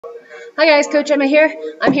Hi guys, Coach Emma here.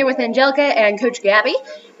 I'm here with Angelica and Coach Gabby,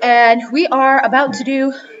 and we are about to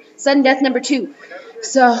do sudden death number 2.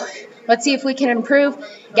 So let's see if we can improve.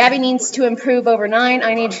 Gabby needs to improve over 9,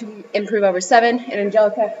 I need to improve over 7, and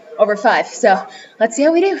Angelica over 5. So let's see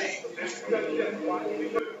how we do.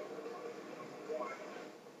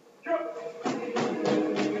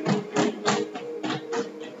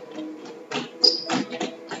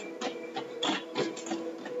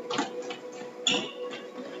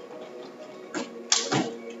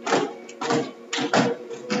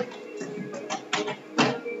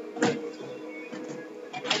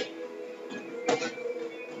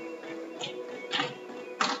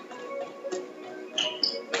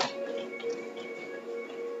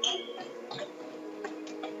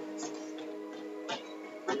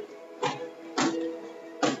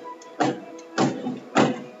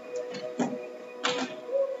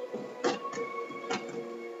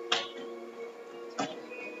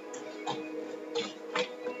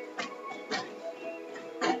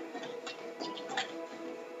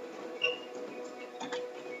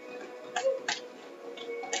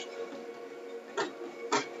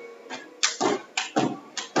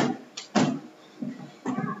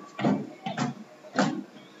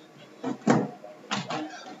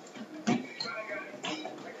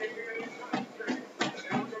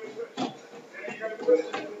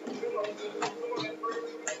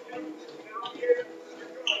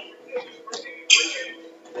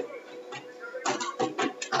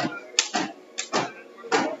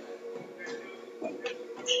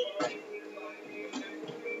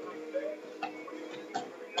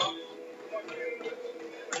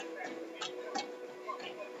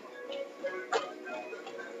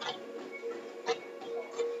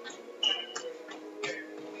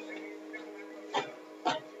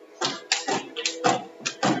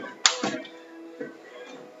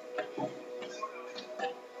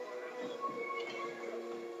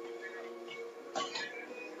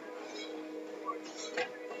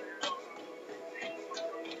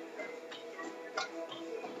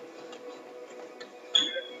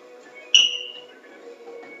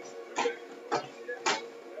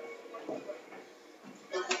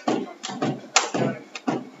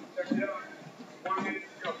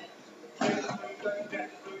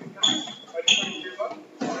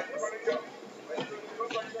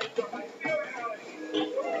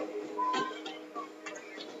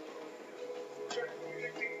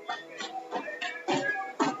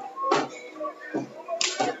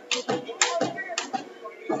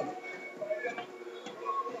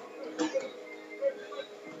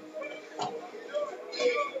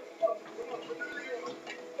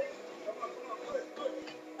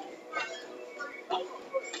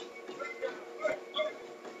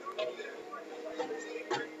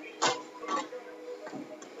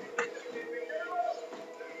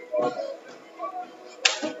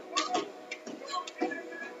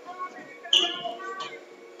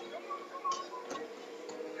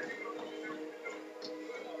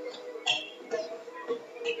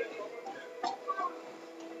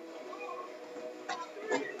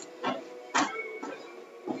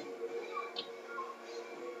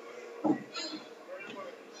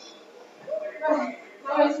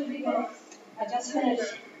 I just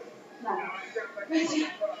finished.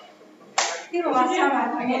 Give him last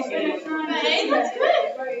time I get finished. Hey, that's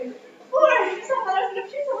good. 4. It's not that I was going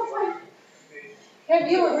to choose all the time.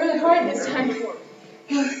 Gabby, you went really hard this time.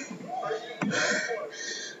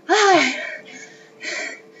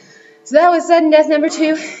 So that was sudden death number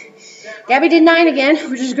 2. Gabby did 9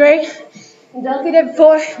 again, which is great. Angelica did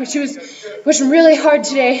 4, but she was pushing really hard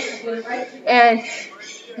today. And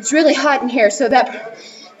it's really hot in here, so that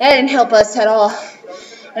didn't help us at all.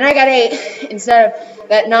 And I got 8 instead of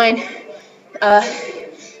that 9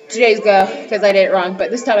 today's go, because I did it wrong. But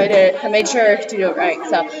this time I did it. I made sure to do it right,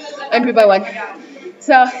 so I improved by 1.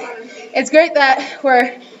 So it's great that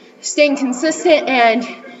we're staying consistent and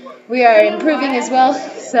we are improving as well.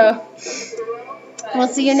 So we'll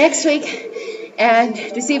see you next week and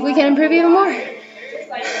to see if we can improve even more.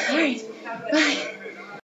 All right, bye.